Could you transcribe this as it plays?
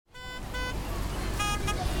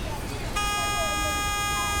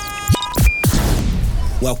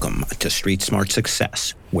Welcome to Street Smart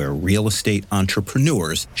Success, where real estate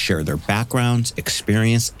entrepreneurs share their backgrounds,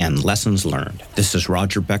 experience, and lessons learned. This is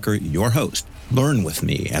Roger Becker, your host. Learn with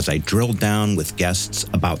me as I drill down with guests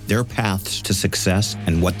about their paths to success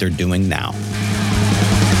and what they're doing now.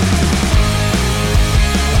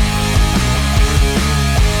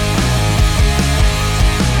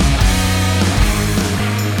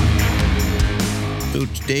 So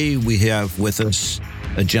today we have with us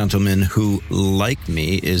a gentleman who, like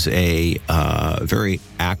me, is a very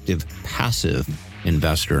active, passive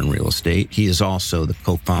investor in real estate. He is also the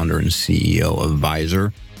co-founder and CEO of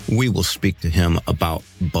Visor. We will speak to him about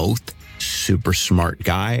both. Super smart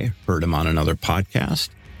guy. Heard him on another podcast.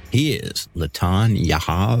 He is Litan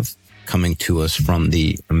Yahav, coming to us from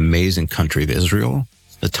the amazing country of Israel.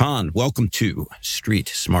 Litan, welcome to Street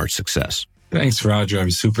Smart Success. Thanks, Roger.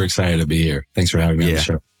 I'm super excited to be here. Thanks for having me on the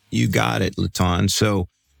show. You got it, Litan. So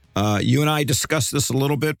you and I discussed this a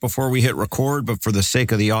little bit before we hit record, but for the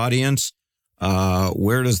sake of the audience,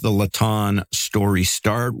 where does the Litan story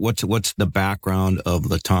start? What's the background of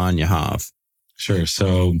Litan Yahav? Sure.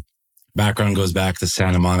 So background goes back to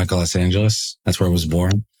Santa Monica, Los Angeles. That's where I was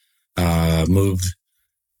born. Moved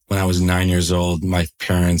when I was 9 years old. My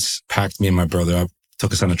parents packed me and my brother up,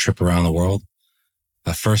 took us on a trip around the world.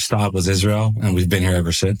 The first stop was Israel, and we've been here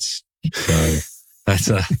ever since.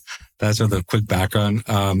 So that's with a quick background.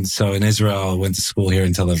 So in Israel, went to school here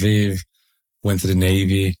in Tel Aviv, went to the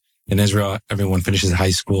Navy. In Israel, everyone finishes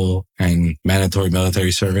high school and mandatory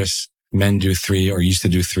military service. Men do 3 or used to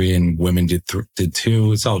do 3 and women did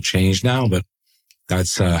 2. It's all changed now, but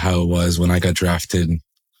that's how it was when I got drafted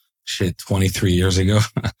 23 years ago.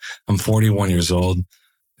 I'm 41 years old,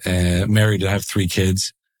 married. I have 3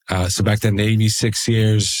 kids. So back then, Navy, 6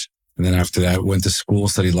 years. And then after that, went to school,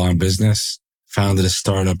 studied law and business, founded a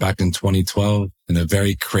startup back in 2012 in a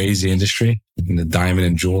very crazy industry, in the diamond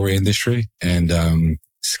and jewelry industry, and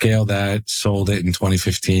scaled that, sold it in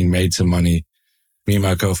 2015, made some money. Me and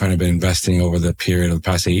my co-founder have been investing over the period of the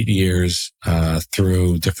past 8 years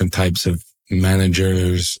through different types of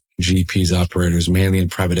managers, GPs, operators, mainly in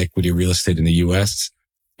private equity real estate in the US,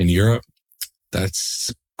 in Europe.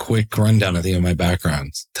 That's quick rundown, I think, of my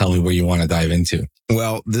background. Tell me where you want to dive into.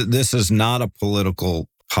 Well, this is not a political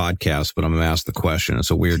podcast, but I'm going to ask the question. It's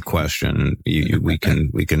a weird question. We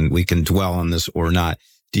can dwell on this or not.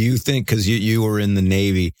 Do you think, because you were in the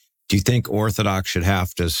Navy, do you think Orthodox should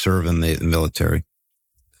have to serve in the military?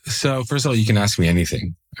 So first of all, you can ask me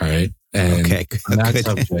anything. All right. And okay.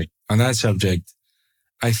 On that subject,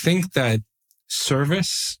 I think that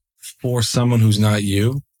service for someone who's not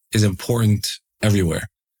you is important everywhere.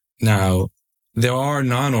 Now, there are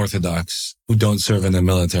non-Orthodox who don't serve in the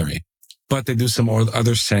military, but they do some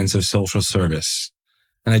other sense of social service.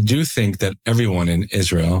 And I do think that everyone in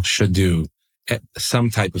Israel should do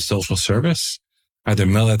some type of social service, either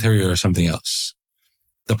military or something else.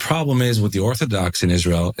 The problem is with the Orthodox in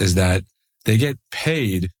Israel is that they get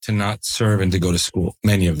paid to not serve and to go to school,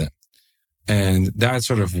 many of them. And that's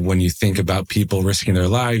sort of when you think about people risking their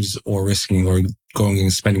lives or going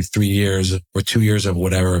and spending 3 years or 2 years of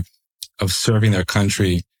whatever, of serving their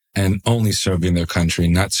country and only serving their country,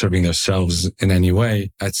 not serving themselves in any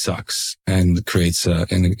way, that sucks and creates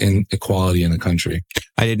an inequality in the country.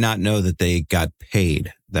 I did not know that they got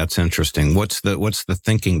paid. That's interesting. What's the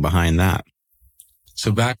thinking behind that?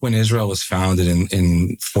 So back when Israel was founded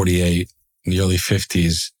in 48, in the early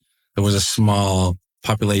 50s, there was a small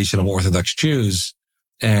population of Orthodox Jews.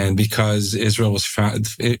 And because Israel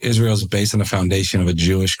is based on the foundation of a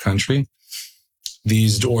Jewish country,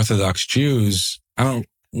 these Orthodox Jews, I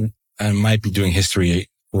might be doing history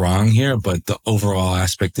wrong here, but the overall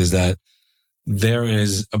aspect is that there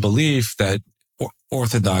is a belief that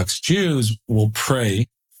Orthodox Jews will pray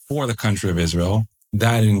for the country of Israel.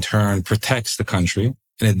 That in turn protects the country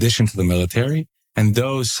in addition to the military. And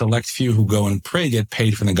those select few who go and pray get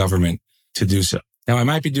paid from the government to do so. Now, I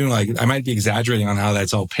might be exaggerating on how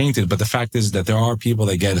that's all painted, but the fact is that there are people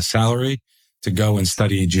that get a salary to go and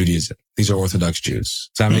study Judaism. These are Orthodox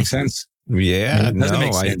Jews. Does that make sense? Yeah, it doesn't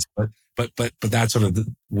make sense, but that's sort of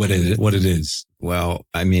what it is. Well,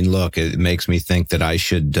 I mean, look, it makes me think that I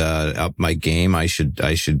should up my game. I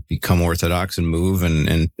should become Orthodox and move,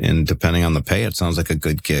 and depending on the pay, it sounds like a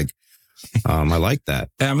good gig. I like that.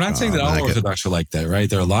 And I'm not saying that all Orthodox are like that, right?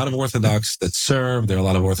 There are a lot of Orthodox that serve. There are a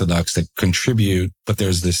lot of Orthodox that contribute, but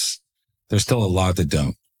there's still a lot that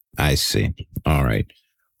don't. I see. All right.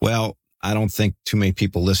 Well, I don't think too many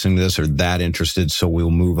people listening to this are that interested, so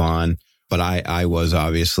we'll move on. But I was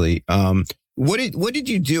obviously. What did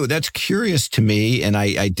you do? That's curious to me, and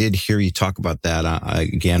I did hear you talk about that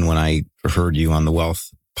again when I heard you on the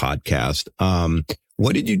Wealth podcast.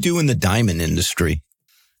 What did you do in the diamond industry?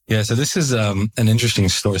 Yeah, so this is an interesting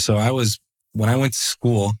story. So when I went to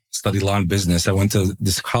school, studied law and business, I went to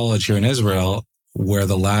this college here in Israel, where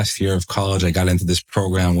the last year of college, I got into this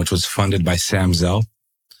program, which was funded by Sam Zell,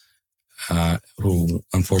 who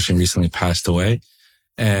unfortunately recently passed away.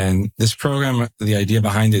 And this program, the idea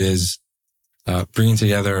behind it is bringing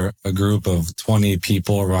together a group of 20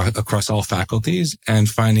 people across all faculties and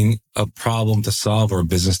finding a problem to solve or a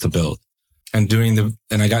business to build. And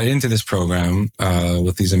I got into this program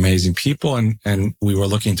with these amazing people, and we were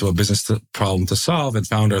looking to a business problem to solve, and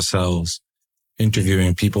found ourselves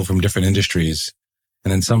interviewing people from different industries,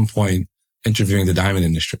 and at some point interviewing the diamond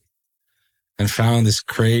industry, and found this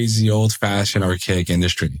crazy old-fashioned archaic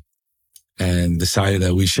industry, and decided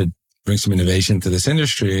that we should bring some innovation to this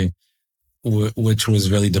industry, which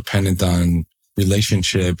was really dependent on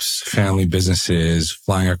relationships, family businesses,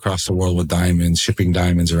 flying across the world with diamonds, shipping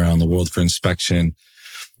diamonds around the world for inspection.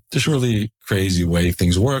 Just really crazy way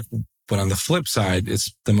things work. But on the flip side, it's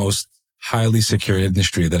the most highly secure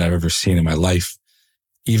industry that I've ever seen in my life,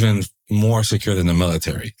 even more secure than the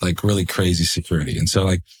military, like really crazy security. And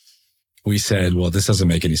so we said, well, this doesn't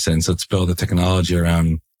make any sense. Let's build a technology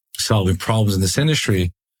around solving problems in this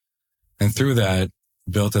industry. And through that,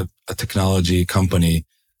 built a technology company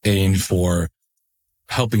aimed for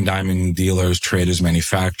helping diamond dealers, traders,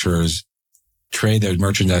 manufacturers trade their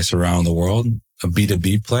merchandise around the world, a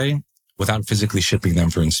B2B play, without physically shipping them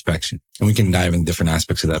for inspection. And we can dive into different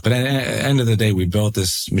aspects of that. But at the end of the day, we built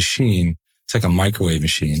this machine. It's like a microwave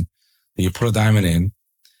machine. You put a diamond in,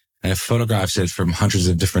 and it photographs it from hundreds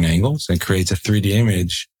of different angles and creates a 3D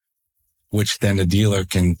image, which then the dealer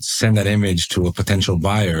can send that image to a potential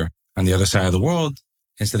buyer on the other side of the world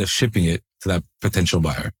instead of shipping it to that potential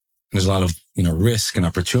buyer. There's a lot of, risk and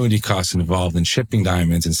opportunity costs involved in shipping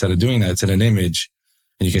diamonds. Instead of doing that, it's in an image,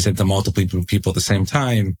 and you can send it to multiple people at the same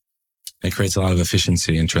time. It creates a lot of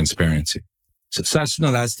efficiency and transparency. So that's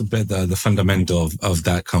the fundamental of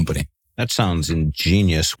that company. That sounds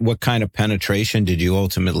ingenious. What kind of penetration did you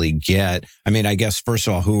ultimately get? I mean, I guess, first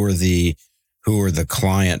of all, who are the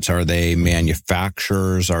clients? Are they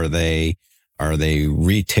manufacturers? Are they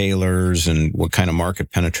retailers? And what kind of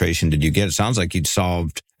market penetration did you get? It sounds like you'd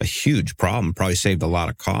solved a huge problem, probably saved a lot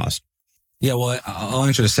of cost. Yeah, well, I'll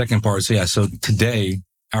answer the second part. So today,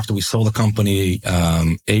 after we sold the company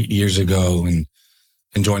 8 years ago and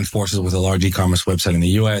joined forces with a large e-commerce website in the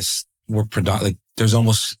US, we're there's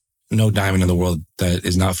almost no diamond in the world that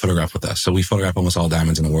is not photographed with us. So we photograph almost all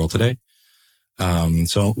diamonds in the world today.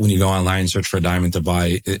 So when you go online and search for a diamond to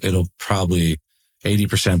buy, it'll probably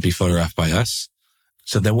 80% be photographed by us.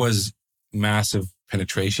 So there was massive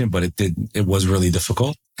penetration, but it was really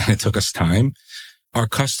difficult, and it took us time. Our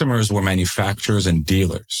customers were manufacturers and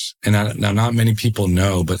dealers. And now not many people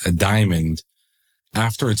know, but a diamond,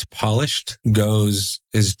 after it's polished,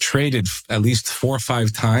 is traded at least 4 or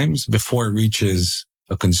 5 times before it reaches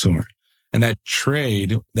a consumer. And that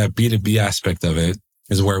trade, that B2B aspect of it,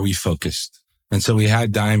 is where we focused. And so we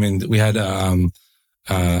had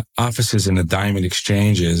offices in the diamond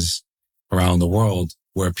exchanges around the world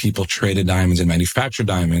where people traded diamonds and manufactured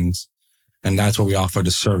diamonds. And that's where we offered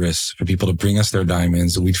a service for people to bring us their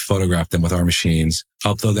diamonds. We'd photograph them with our machines,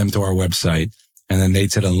 upload them to our website, and then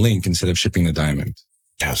they'd set a link instead of shipping the diamond.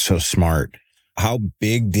 That's so smart. How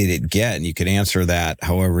big did it get? And you could answer that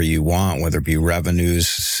however you want, whether it be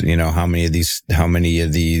revenues, how many of these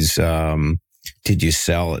did you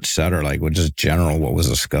sell, et cetera? Like, just general, what was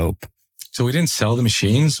the scope? So we didn't sell the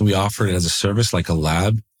machines. We offered it as a service, like a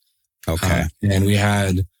lab. Okay. And we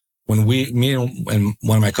had, when me and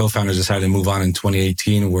one of my co-founders decided to move on in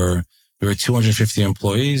 2018, where we were 250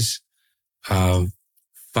 employees, 5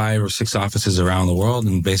 or 6 offices around the world,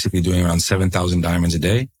 and basically doing around 7,000 diamonds a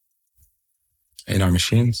day in our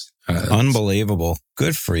machines. Unbelievable.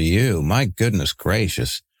 Good for you. My goodness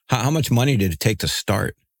gracious. How much money did it take to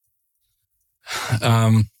start?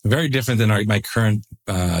 Very different than my current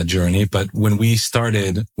journey. But when we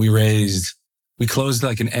started, we closed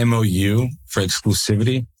like an MOU for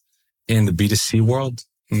exclusivity in the B2C world.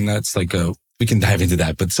 And that's we can dive into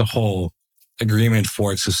that, but it's a whole agreement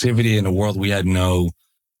for exclusivity in a world we had no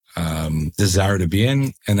desire to be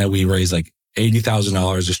in. And then we raised like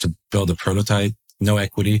 $80,000 just to build a prototype, no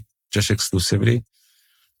equity, just exclusivity.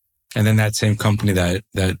 And then that same company that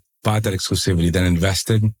bought that exclusivity then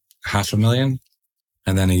invested $500,000.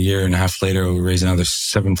 And then a year and a half later, we raised another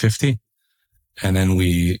 $750,000. And then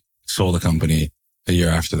we sold the company a year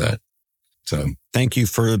after that. So thank you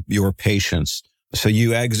for your patience. So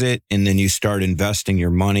you exit and then you start investing your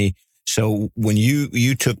money. So when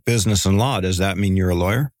you took business and law, does that mean you're a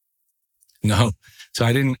lawyer? No. So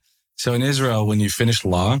I didn't. So in Israel, when you finish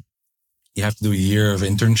law, you have to do a year of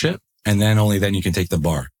internship, and then only then you can take the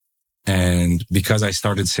bar. And because I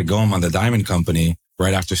started Segom on the diamond company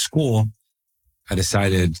right after school, I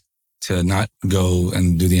decided to not go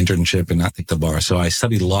and do the internship and not take the bar. So I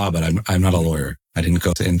studied law, but I'm not a lawyer. I didn't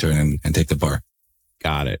go to intern and take the bar.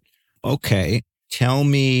 Got it. Okay. Tell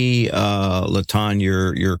me, Litan,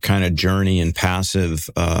 your kind of journey in passive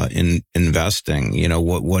in investing. You know,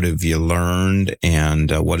 what have you learned,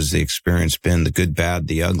 and what has the experience been? The good, bad,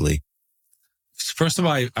 the ugly. First of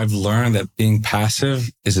all, I've learned that being passive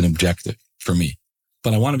is an objective for me,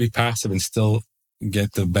 but I want to be passive and still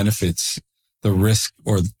get the benefits, the risk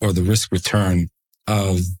or the risk return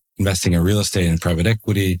of investing in real estate and private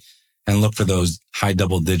equity, and look for those high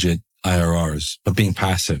double digit IRRs, but being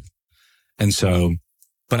passive. And so,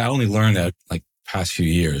 but I only learned that like past few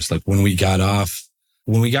years, like when we got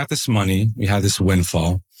this money, we had this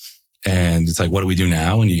windfall, and it's like, what do we do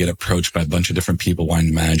now? And you get approached by a bunch of different people wanting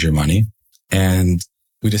to manage your money. And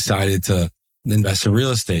we decided to invest in real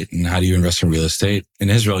estate. And how do you invest in real estate? In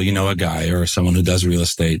Israel, you know, a guy or someone who does real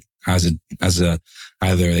estate as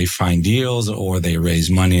either they find deals or they raise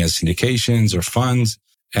money as syndications or funds.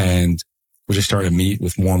 And we just started to meet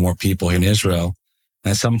with more and more people in Israel.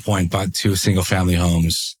 And at some point bought 2 single family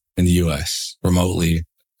homes in the US remotely,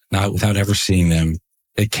 not without ever seeing them.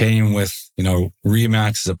 It came with, you know,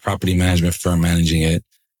 Remax is a property management firm managing it.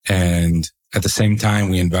 And at the same time,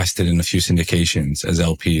 we invested in a few syndications as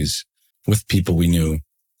LPs with people we knew,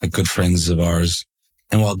 like good friends of ours.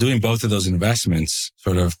 And while doing both of those investments,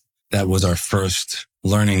 sort of that was our first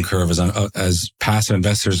learning curve as passive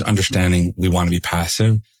investors, understanding we want to be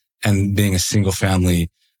passive, and being a single family,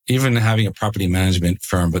 even having a property management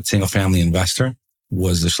firm, but single family investor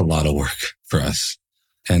was just a lot of work for us.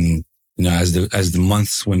 And, you know, as the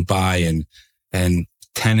months went by and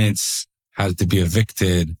tenants had to be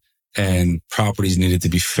evicted, and properties needed to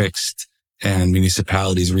be fixed, and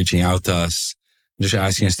municipalities reaching out to us, just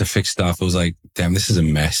asking us to fix stuff. It was like, damn, this is a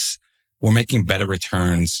mess. We're making better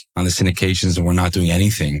returns on the syndications and we're not doing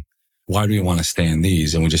anything. Why do we want to stay in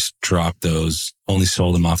these? And we just dropped those, only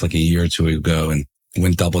sold them off like a year or 2 ago, and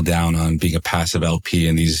went double down on being a passive LP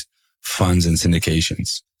in these funds and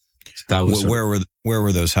syndications. So that was where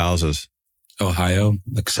were those houses? Ohio,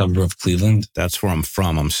 the suburb of Cleveland. That's where I'm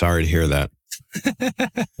from. I'm sorry to hear that.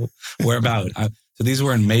 Where about? So these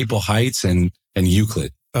were in Maple Heights and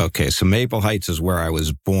Euclid. Okay. So Maple Heights is where I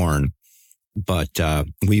was born, but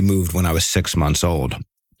we moved when I was 6 months old.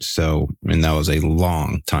 So, and that was a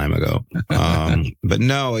long time ago. But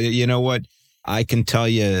no, you know what? I can tell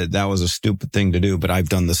you that was a stupid thing to do, but I've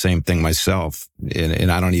done the same thing myself.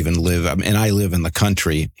 And I don't even live, and I live in the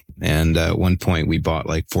country. And at one point we bought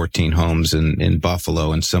like 14 homes in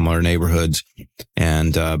Buffalo and similar neighborhoods.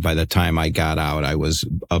 And by the time I got out, I was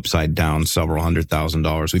upside down several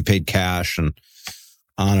 $100,000. We paid cash and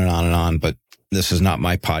on and on and on. But this is not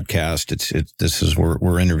my podcast. This is,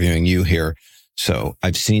 we're interviewing you here. So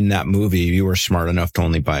I've seen that movie. You were smart enough to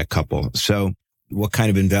only buy a couple. So what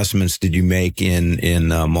kind of investments did you make in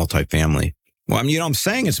multifamily? Well, I mean, you know, I'm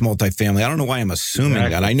saying it's multifamily. I don't know why I'm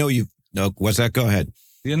assuming that. I know you. What's that? Go ahead.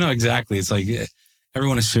 You know, exactly. It's like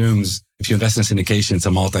everyone assumes if you invest in syndication, it's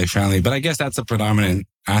a multifamily. But I guess that's a predominant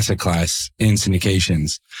asset class in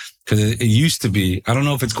syndications, because it used to be, I don't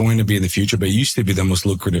know if it's going to be in the future, but it used to be the most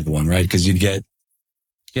lucrative one, right? Because you'd get,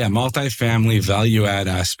 multifamily value add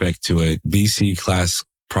aspect to it, BC class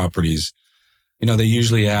properties. You know, they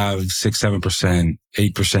usually have 6, 7%,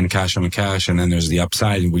 8% cash on cash. And then there's the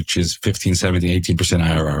upside, which is 15, 17, 18%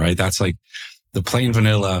 IRR, right? That's like the plain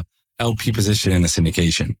vanilla LP position in a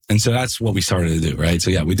syndication. And so that's what we started to do, right? So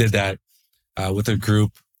yeah, we did that with a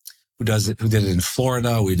group who did it in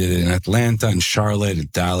Florida. We did it in Atlanta and Charlotte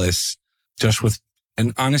and Dallas,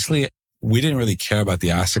 and honestly, we didn't really care about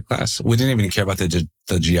the asset class. We didn't even care about the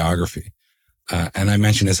geography. And I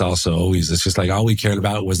mentioned this also always. It's just like all we cared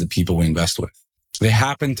about was the people we invest with. They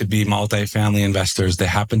happen to be multifamily investors. They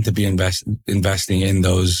happen to be investing in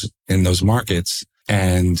those markets.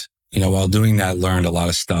 And, you know, while doing that, learned a lot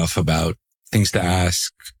of stuff about things to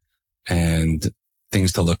ask and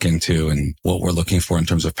things to look into and what we're looking for in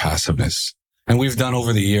terms of passiveness. And we've done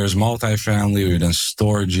over the years multifamily, we've done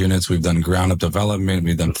storage units, we've done ground up development,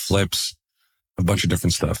 we've done flips, a bunch of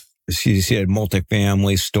different stuff. So you said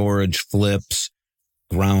multifamily, storage, flips,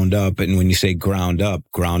 ground up. And when you say ground up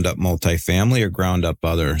multifamily or ground up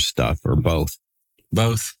other stuff, or both?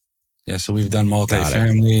 Both. Yeah. So we've done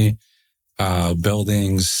multifamily,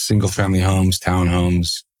 buildings, single family homes,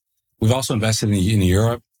 townhomes. We've also invested in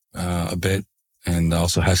Europe a bit, and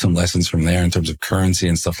also have some lessons from there in terms of currency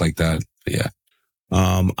and stuff like that. But yeah.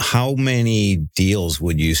 How many deals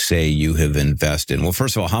would you say you have invested in? Well,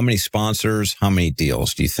 first of all, how many sponsors, how many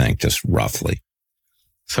deals do you think, just roughly?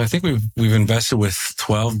 So I think we've invested with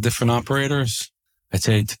 12 different operators. I'd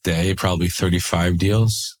say today probably 35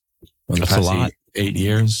 deals. That's a lot. 8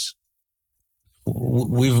 years.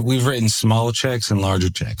 We've written small checks and larger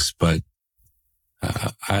checks, but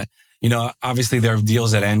obviously there are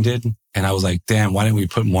deals that ended, and I was like, damn, why didn't we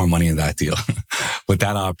put more money in that deal with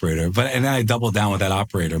that operator? And then I doubled down with that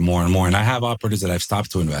operator more and more. And I have operators that I've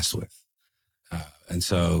stopped to invest with. And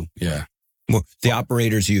so, yeah. Well, the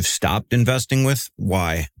operators you've stopped investing with,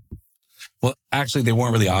 why? Well, actually, they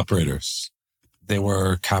weren't really operators. They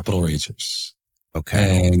were capital raisers.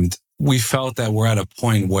 Okay. And we felt that we're at a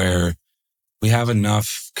point where we have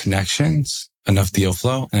enough connections, enough deal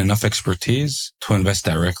flow, and enough expertise to invest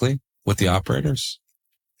directly with the operators.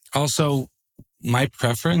 Also, my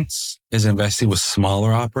preference is investing with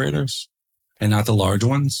smaller operators and not the large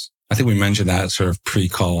ones. I think we mentioned that sort of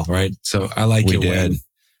pre-call, right? So I like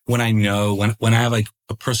when I know, when I have like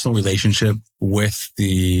a personal relationship with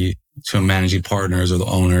the managing partners or the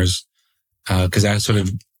owners, because that sort of,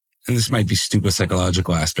 and this might be stupid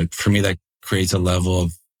psychological aspect, for me, that creates a level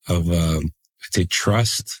of I'd say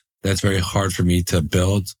trust that's very hard for me to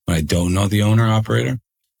build when I don't know the owner operator.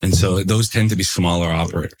 And so those tend to be smaller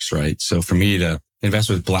operators, right? So for me to invest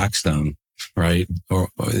with Blackstone, right, or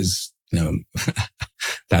is,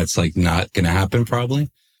 that's like not going to happen probably.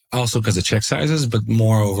 Also because of check sizes, but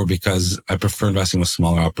moreover because I prefer investing with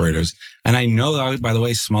smaller operators. And I know that, by the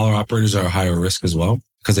way, smaller operators are higher risk as well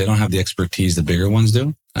because they don't have the expertise the bigger ones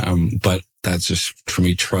do. But that's just, for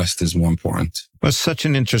me, trust is more important. Well, it's such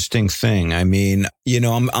an interesting thing. I mean,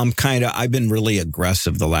 I've been really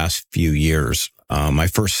aggressive the last few years. I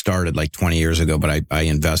first started like 20 years ago, but I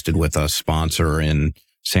invested with a sponsor in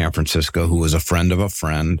San Francisco who was a friend of a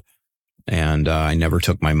friend. And I never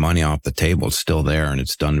took my money off the table. It's still there and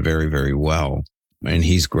it's done very, very well. And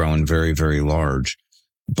he's grown very, very large.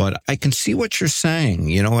 But I can see what you're saying.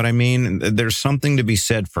 You know what I mean? There's something to be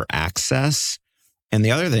said for access. And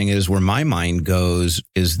the other thing is where my mind goes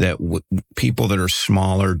is that people that are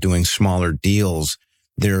smaller doing smaller deals,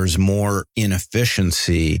 there's more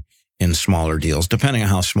inefficiency in smaller deals, depending on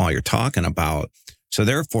how small you're talking about. So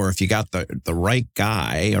therefore, if you got the right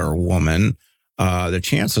guy or woman, the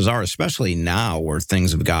chances are, especially now where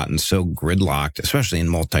things have gotten so gridlocked, especially in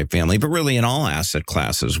multifamily, but really in all asset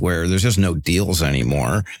classes where there's just no deals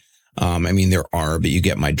anymore. There are, but you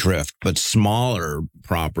get my drift. But smaller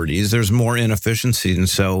properties, there's more inefficiency. And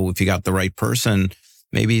so if you got the right person,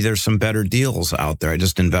 maybe there's some better deals out there. I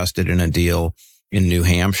just invested in a deal in New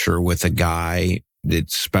Hampshire with a guy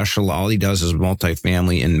that's special. All he does is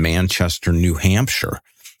multifamily in Manchester, New Hampshire.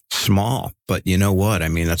 Small, but you know what? I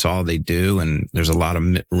mean, that's all they do. And there's a lot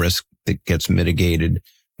of risk that gets mitigated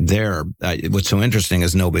there. What's so interesting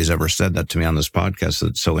is nobody's ever said that to me on this podcast.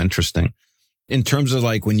 It's so interesting. In terms of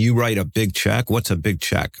like when you write a big check, what's a big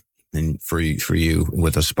check for you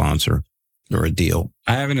with a sponsor or a deal?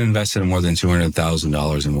 I haven't invested in more than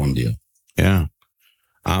 $200,000 in one deal. Yeah.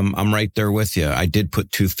 I'm right there with you. I did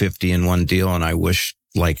put $250 in one deal and I wish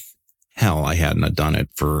like hell I hadn't have done it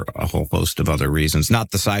for a whole host of other reasons.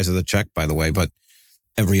 Not the size of the check, by the way, but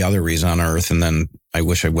every other reason on earth. And then I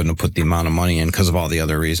wish I wouldn't have put the amount of money in because of all the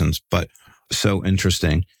other reasons. But so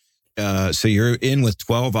interesting. So you're in with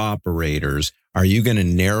 12 operators. Are you going to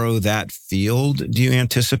narrow that field, do you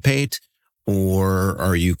anticipate? Or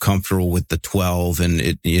are you comfortable with the 12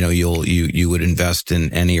 and you would invest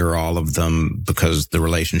in any or all of them because the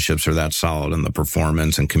relationships are that solid and the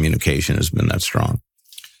performance and communication has been that strong?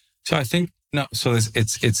 So I think, no, so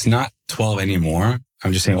it's not 12 anymore.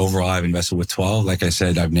 I'm just saying overall I've invested with 12. Like I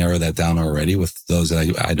said, I've narrowed that down already with those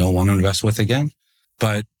that I don't want to invest with again.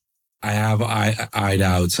 But I have eyed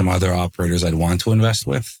out some other operators I'd want to invest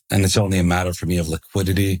with. And it's only a matter for me of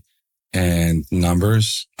liquidity and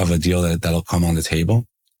numbers of a deal that'll come on the table.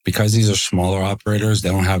 Because these are smaller operators, they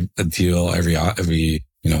don't have a deal every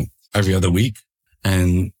other week.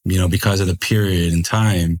 And, because of the period in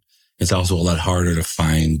time, it's also a lot harder to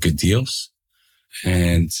find good deals.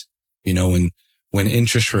 And, when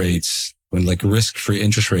interest rates, when like risk-free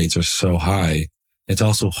interest rates are so high, it's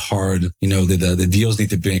also hard, the deals need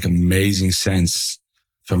to make amazing sense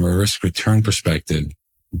from a risk return perspective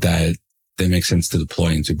that they make sense to deploy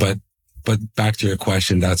into. But back to your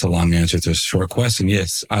question, that's a long answer to a short question.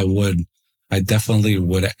 Yes, I definitely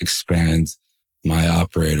would expand my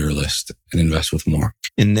operator list and invest with more.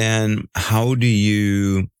 And then how do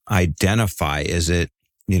you identify? Is it,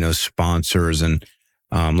 sponsors and,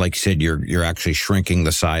 like you said, you're actually shrinking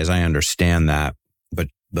the size. I understand that,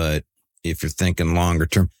 but if you're thinking longer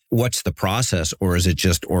term, what's the process, or is it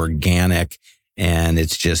just organic and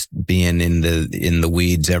it's just being in the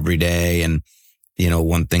weeds every day and,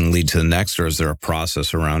 one thing leads to the next, or is there a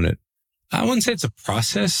process around it? I wouldn't say it's a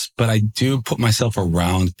process, but I do put myself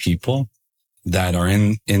around people that are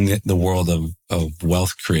in the world of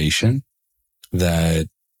wealth creation, that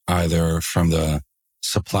either from the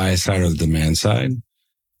supply side or the demand side.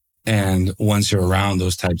 And once you're around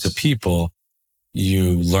those types of people,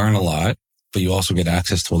 you learn a lot, but you also get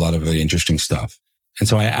access to a lot of really interesting stuff. And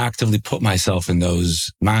so I actively put myself in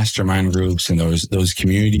those mastermind groups and those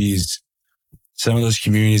communities. Some of those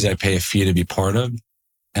communities I pay a fee to be part of.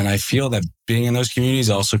 And I feel that being in those communities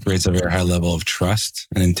also creates a very high level of trust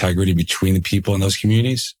and integrity between the people in those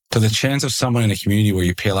communities. So the chance of someone in a community where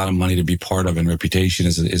you pay a lot of money to be part of and reputation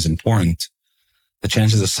is important. The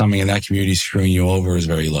chances of someone in that community screwing you over is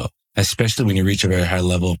very low, especially when you reach a very high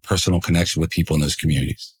level of personal connection with people in those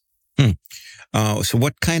communities. So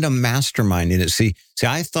what kind of mastermind did it? See,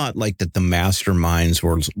 I thought like that the masterminds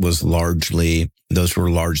were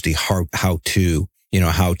largely how to,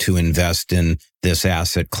 how to invest in this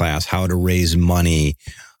asset class, how to raise money.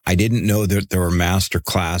 I didn't know that there were master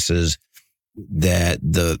classes that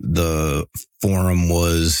the forum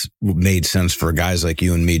made sense for guys like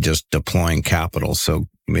you and me just deploying capital. So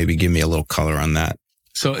maybe give me a little color on that.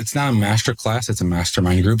 So it's not a master class, it's a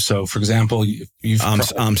mastermind group. So for example,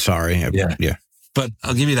 I'm sorry. Yeah. But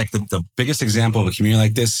I'll give you like the biggest example of a community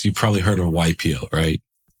like this. You probably heard of YPO, right?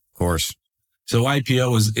 Of course. So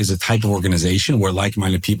YPO is a type of organization where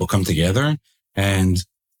like-minded people come together and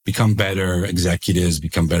become better executives,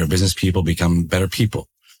 become better business people, become better people.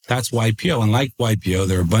 That's YPO. And like YPO,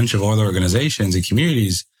 there are a bunch of other organizations and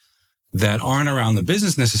communities that aren't around the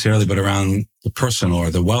business necessarily, but around the personal or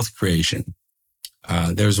the wealth creation.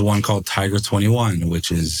 There's one called Tiger 21,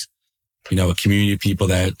 which is, a community of people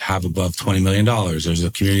that have above $20 million. There's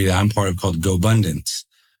a community that I'm part of called GoBundance,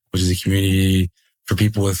 which is a community for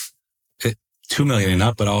people with 2 million and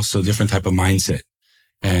up, but also different type of mindset.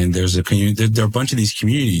 And there's a community, there are a bunch of these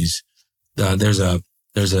communities. There's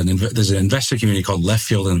an investor community called Left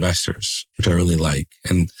Field Investors, which I really like.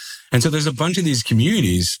 And so there's a bunch of these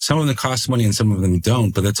communities. Some of them cost money and some of them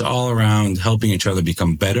don't, but it's all around helping each other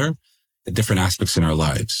become better at different aspects in our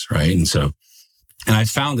lives. Right. And I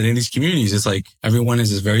found that in these communities, it's like everyone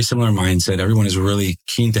has this very similar mindset. Everyone is really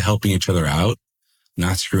keen to helping each other out,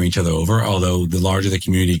 not screwing each other over. Although the larger the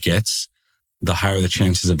community gets, the higher the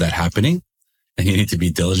chances of that happening. And you need to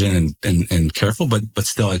be diligent and careful, but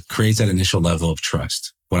still it creates that initial level of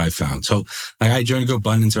trust, what I found. So like I joined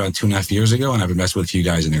GoBundance around 2.5 years ago, and I've invested with a few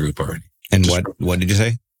guys in the group already. And what did you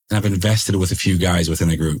say? And I've invested with a few guys within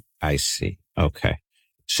the group. I see. Okay.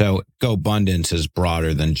 So GoBundance is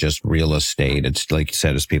broader than just real estate. It's like you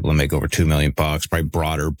said, it's people who make over $2 million, probably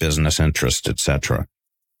broader business interests, et cetera.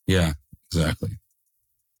 Yeah, exactly.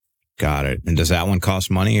 Got it. And does that one cost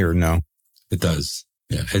money or no? It does.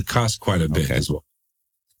 Yeah, it costs quite a bit as well.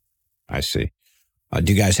 I see.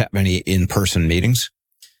 Do you guys have any in-person meetings?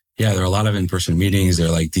 Yeah, there are a lot of in-person meetings. They're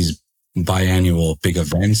like these biannual big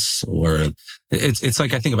events, or it's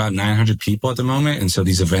like, I think about 900 people at the moment. And so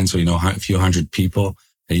these events are, a few hundred people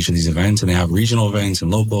at each of these events, and they have regional events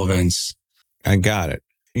and local events. I got it.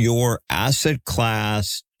 Your asset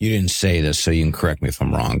class, you didn't say this, so you can correct me if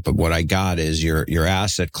I'm wrong, but what I got is your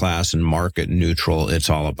asset class and market neutral. It's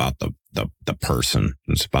all about the person.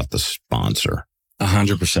 It's about the sponsor.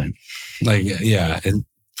 100%. Like, yeah. And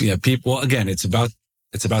yeah, people, again, it's about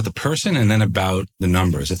the person and then about the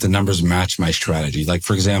numbers. If the numbers match my strategy, like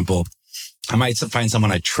for example, I might find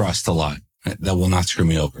someone I trust a lot that will not screw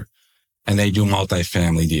me over, and they do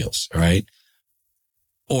multifamily deals. Right.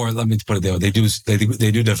 Or let me put it there. They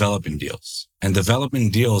do development deals, and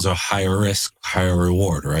development deals are higher risk, higher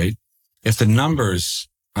reward, right? If the numbers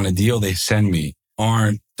on a deal they send me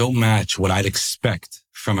don't match what I'd expect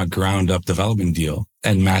from a ground up development deal,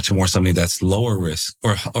 and match more something that's lower risk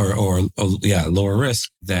or lower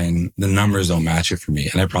risk, then the numbers don't match it for me.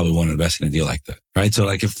 And I probably won't invest in a deal like that. Right. So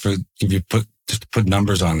like if you put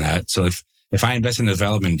numbers on that. So if I invest in a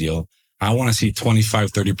development deal, I want to see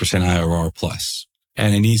 25, 30% IRR plus.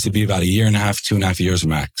 And it needs to be about 1.5 years, 2.5 years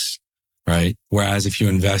max. Right. Whereas if you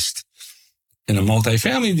invest in a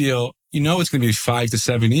multifamily deal, it's going to be 5 to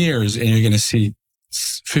 7 years, and you're going to see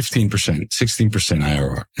 15%, 16%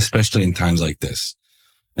 IRR, especially in times like this.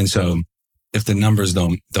 And so if the numbers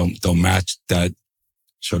don't match that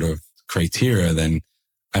sort of criteria, then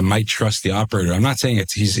I might trust the operator. I'm not saying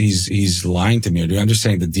he's lying to me. I'm just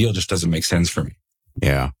saying the deal just doesn't make sense for me.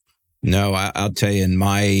 Yeah. No, I'll tell you, in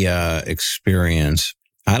my experience,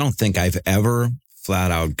 I don't think I've ever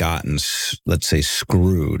flat out gotten, let's say,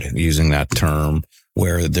 screwed, using that term,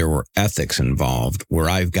 where there were ethics involved. Where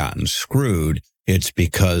I've gotten screwed, it's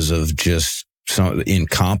because of just some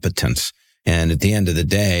incompetence. And at the end of the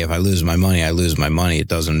day, if I lose my money, I lose my money. It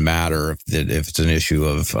doesn't matter if it's an issue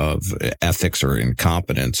of ethics or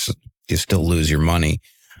incompetence. You still lose your money.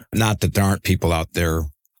 Not that there aren't people out there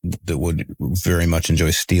that would very much enjoy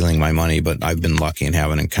stealing my money, but I've been lucky and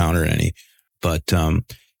haven't encountered any. But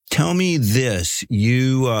tell me this: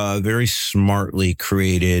 you very smartly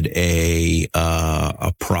created a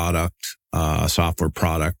product, software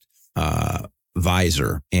product,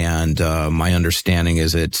 Visor, and my understanding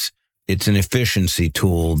is it's an efficiency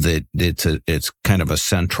tool that it's kind of a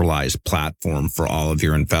centralized platform for all of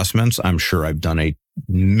your investments. I'm sure I've done a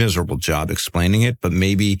miserable job explaining it, but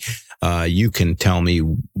maybe you can tell me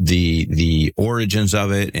the origins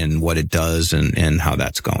of it and what it does and how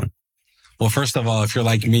that's going. Well, first of all, if you're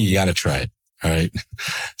like me, you got to try it. All right.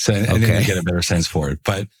 So, and then you get a better sense for it.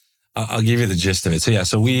 But I'll give you the gist of it. So yeah,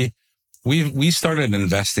 so we started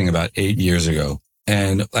investing about 8 years ago.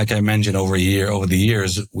 And like I mentioned, over the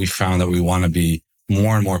years, we found that we want to be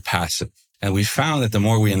more and more passive. And we found that the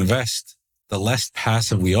more we invest, the less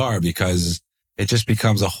passive we are, because it just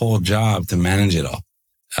becomes a whole job to manage it all.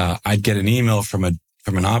 I'd get an email from an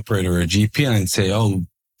operator or a GP and I'd say, oh,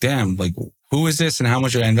 damn, like, who is this and how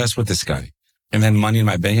much should I invest with this guy? And then money in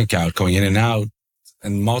my bank account going in and out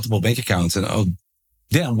and multiple bank accounts. And oh,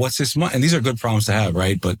 damn, what's this money? And these are good problems to have,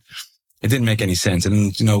 right? But it didn't make any sense.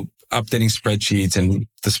 And, updating spreadsheets and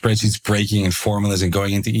the spreadsheets breaking and formulas and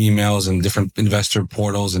going into emails and different investor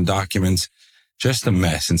portals and documents, just a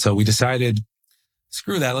mess. And so we decided,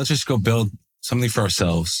 screw that. Let's just go build something for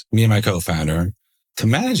ourselves, me and my co-founder, to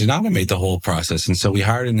manage and automate the whole process. And so we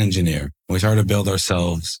hired an engineer and we started to build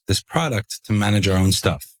ourselves this product to manage our own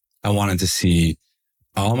stuff. I wanted to see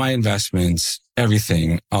all my investments,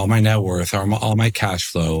 everything, all my net worth, all my cash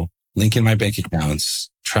flow, link in my bank accounts,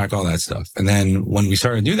 track all that stuff. And then when we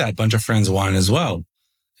started to do that, a bunch of friends wanted as well.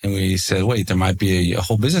 And we said, wait, there might be a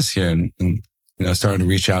whole business here. And started to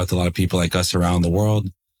reach out to a lot of people like us around the world,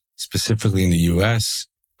 specifically in the US,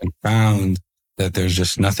 and found that there's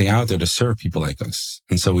just nothing out there to serve people like us.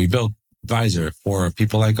 And so we built Visor for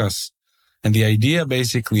people like us. And the idea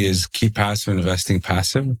basically is keep passive investing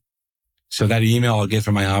passive. So that email I'll get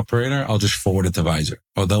from my operator, I'll just forward it to Visor,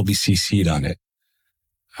 or they'll be CC'd on it.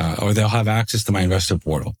 Or they'll have access to my investor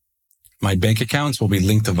portal. My bank accounts will be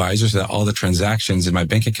linked to Visor so that all the transactions in my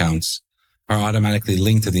bank accounts are automatically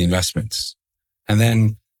linked to the investments. And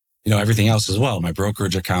then, everything else as well, my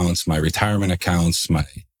brokerage accounts, my retirement accounts, my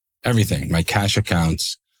everything, my cash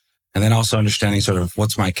accounts. And then also understanding sort of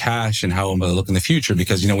what's my cash and how I'm going to look in the future.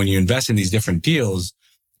 Because, when you invest in these different deals,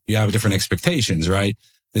 you have different expectations, right?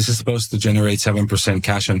 This is supposed to generate 7%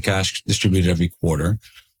 cash on cash distributed every quarter.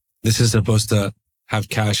 This is supposed to have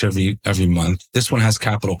cash every month. This one has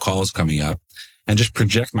capital calls coming up, and just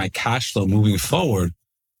project my cash flow moving forward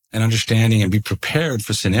and understanding and be prepared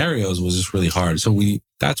for scenarios was just really hard. So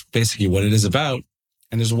that's basically what it is about.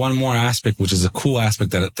 And there's one more aspect, which is a cool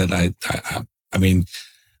aspect that I mean,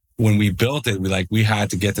 when we built it, we had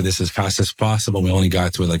to get to this as fast as possible. We only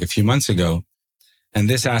got to it like a few months ago. And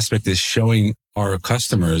this aspect is showing our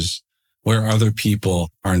customers where other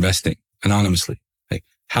people are investing anonymously.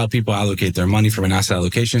 How people allocate their money from an asset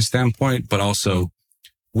allocation standpoint, but also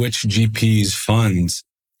which GPs funds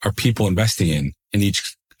are people investing in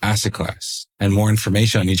each asset class, and more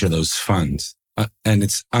information on each of those funds. And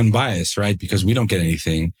it's unbiased, right? Because we don't get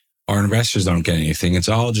anything. Our investors don't get anything. It's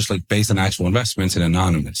all just based on actual investments and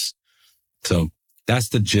anonymous. So that's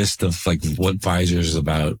the gist of what Visor is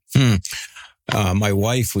about. My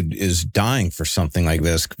wife is dying for something like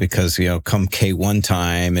this because, come K1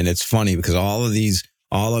 time, and it's funny because all of these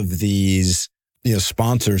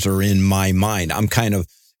sponsors are in my mind. I'm kind of,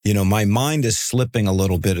 my mind is slipping a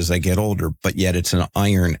little bit as I get older, but yet it's an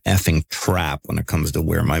iron effing trap when it comes to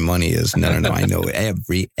where my money is. No, I know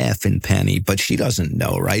every effing penny, but she doesn't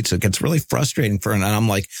know, right? So it gets really frustrating for her. And I'm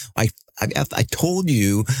like, I told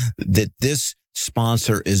you that this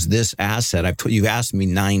sponsor is this asset. You've asked me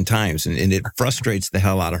 9 times, and it frustrates the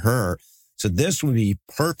hell out of her. So this would be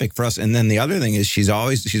perfect for us. And then the other thing is she's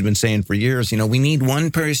been saying for years, we need one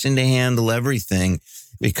person to handle everything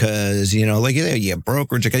because, you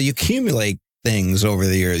brokerage account, you accumulate things over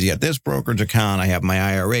the years. You got this brokerage account. I have my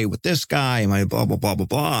IRA with this guy, my blah, blah, blah, blah,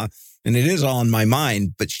 blah. And it is all in my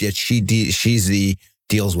mind, but yet she's the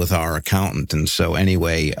deals with our accountant. And so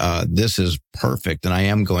anyway, this is perfect. And I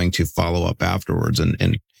am going to follow up afterwards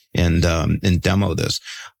and demo this.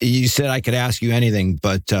 You said I could ask you anything,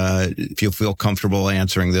 but if you feel comfortable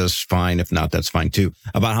answering this, fine. If not, that's fine too.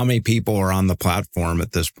 About how many people are on the platform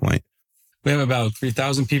at this point? We have about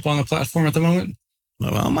 3,000 people on the platform at the moment.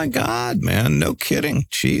 Oh my God, man. No kidding.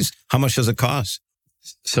 Jeez. How much does it cost?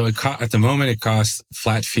 So at the moment, it costs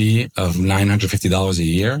flat fee of $950 a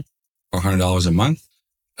year or $100 a month.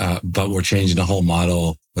 But we're changing the whole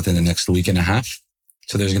model within the next week and a half.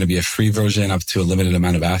 So there's going to be a free version up to a limited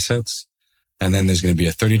amount of assets. And then there's going to be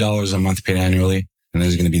a $30 a month paid annually. And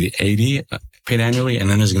there's going to be the $80 paid annually. And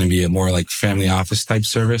then there's going to be a more like family office type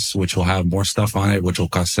service, which will have more stuff on it, which will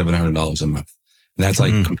cost $700 a month. And that's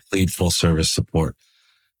like complete full service support.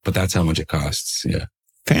 But that's how much it costs. Yeah.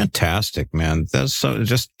 Fantastic, man. That's so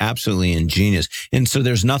just absolutely ingenious. And so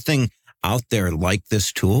there's nothing out there like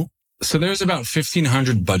this tool? So there's about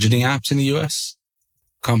 1,500 budgeting apps in the US.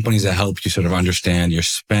 Companies that help you sort of understand your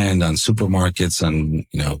spend on supermarkets, on,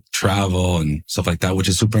 travel and stuff like that, which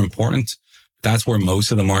is super important. That's where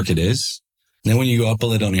most of the market is. And then when you go up a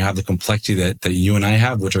little and you have the complexity that you and I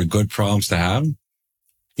have, which are good problems to have,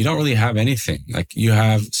 you don't really have anything. Like you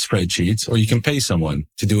have spreadsheets, or you can pay someone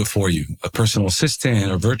to do it for you, a personal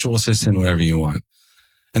assistant or virtual assistant, whatever you want.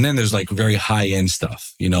 And then there's like very high end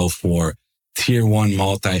stuff, for tier 1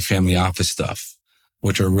 multi-family office stuff,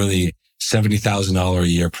 which are really $70,000 a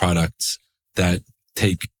year products that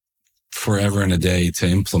take forever and a day to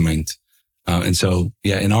implement. And so,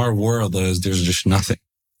 in our world, there's just nothing.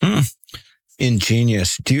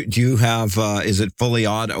 Ingenious. Do you have, is it fully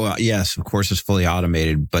well, yes, of course it's fully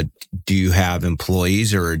automated, but do you have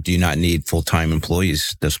employees, or do you not need full-time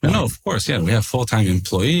employees at this point? No, of course. Yeah. We have full-time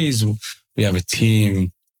employees. We have a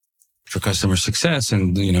team for customer success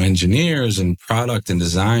and, engineers and product and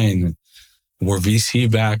design. We're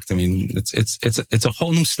VC backed. I mean, it's a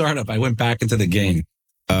whole new startup. I went back into the game.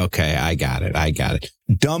 Okay. I got it.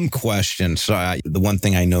 Dumb question. So the one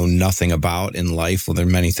thing I know nothing about in life, well, there are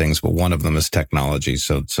many things, but one of them is technology.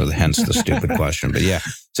 So hence the stupid question. But yeah,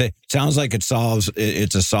 so it sounds like it's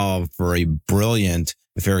a solve for a brilliant,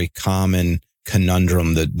 very common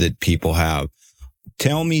conundrum that people have.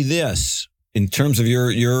 Tell me this, in terms of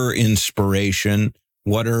your inspiration,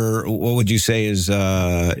 what would you say is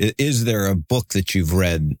there a book that you've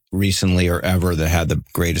read recently or ever that had the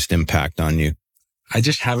greatest impact on you? I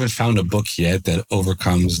just haven't found a book yet that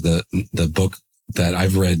overcomes the book that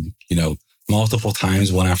I've read, multiple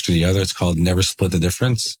times, one after the other. It's called Never Split the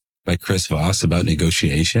Difference by Chris Voss, about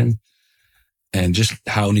negotiation and just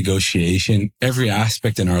how negotiation, every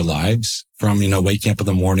aspect in our lives, from, waking up in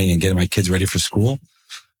the morning and getting my kids ready for school,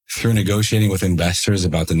 through negotiating with investors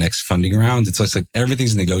about the next funding round. It's like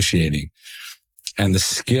everything's negotiating. And the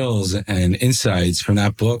skills and insights from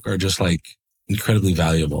that book are just like incredibly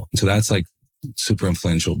valuable. So that's like super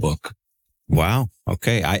influential book. Wow.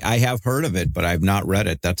 Okay. I have heard of it, but I've not read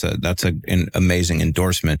it. That's an amazing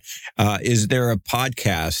endorsement. Is there a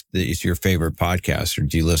podcast that is your favorite podcast, or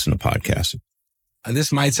do you listen to podcasts?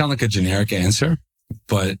 This might sound like a generic answer,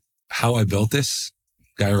 but How I Built This,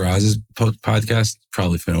 Guy Raz's podcast,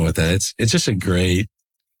 probably familiar with that. It's just he's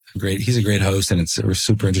a great host, and it's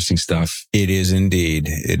super interesting stuff. It is indeed.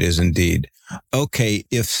 Okay.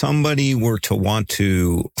 If somebody were to want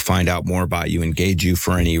to find out more about you, engage you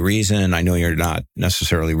for any reason, I know you're not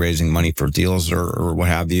necessarily raising money for deals or what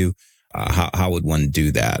have you. How would one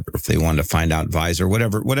do that? Or if they wanted to find out Vyzer,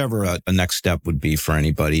 whatever a next step would be for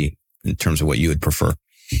anybody in terms of what you would prefer.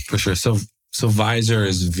 For sure. So Vyzer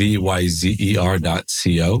is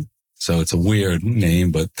VYZER.co. So it's a weird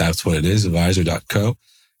name, but that's what it is, Vyzer.co.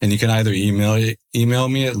 And you can either email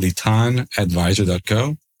me at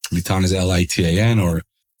litan@vyzer.co. Litan is Litan,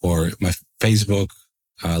 or my Facebook,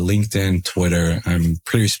 LinkedIn, Twitter. I'm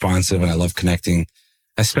pretty responsive, and I love connecting,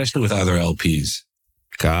 especially with other LPs.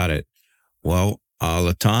 Got it. Well,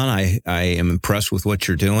 Litan, I am impressed with what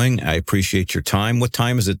you're doing. I appreciate your time. What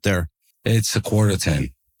time is it there? It's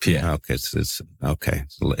 9:45 p.m. Okay. It's okay.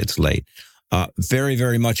 It's late. Very,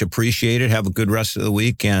 very much appreciated. Have a good rest of the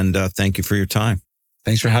week, and thank you for your time.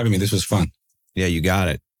 Thanks for having me. This was fun. Yeah, you got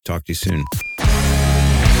it. Talk to you soon.